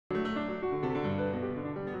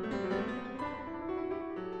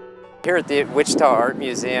Here at the Wichita Art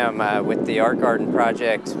Museum with the Art Garden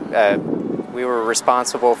project, we were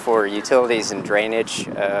responsible for utilities and drainage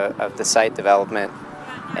of the site development,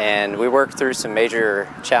 and we worked through some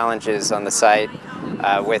major challenges on the site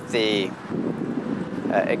with the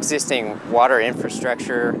existing water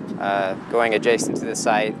infrastructure going adjacent to the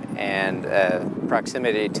site and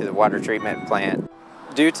proximity to the water treatment plant.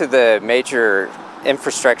 Due to the major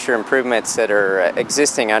infrastructure improvements that are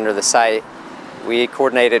existing under the site, we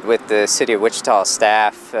coordinated with the City of Wichita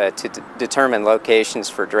staff to determine locations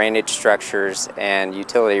for drainage structures and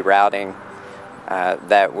utility routing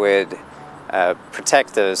that would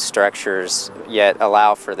protect those structures yet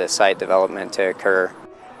allow for the site development to occur.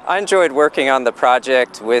 I enjoyed working on the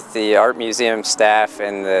project with the Art Museum staff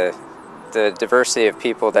and the diversity of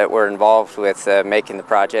people that were involved with making the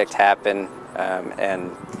project happen, and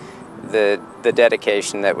the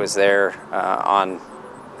dedication that was there on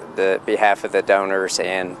the behalf of the donors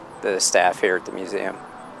and the staff here at the museum.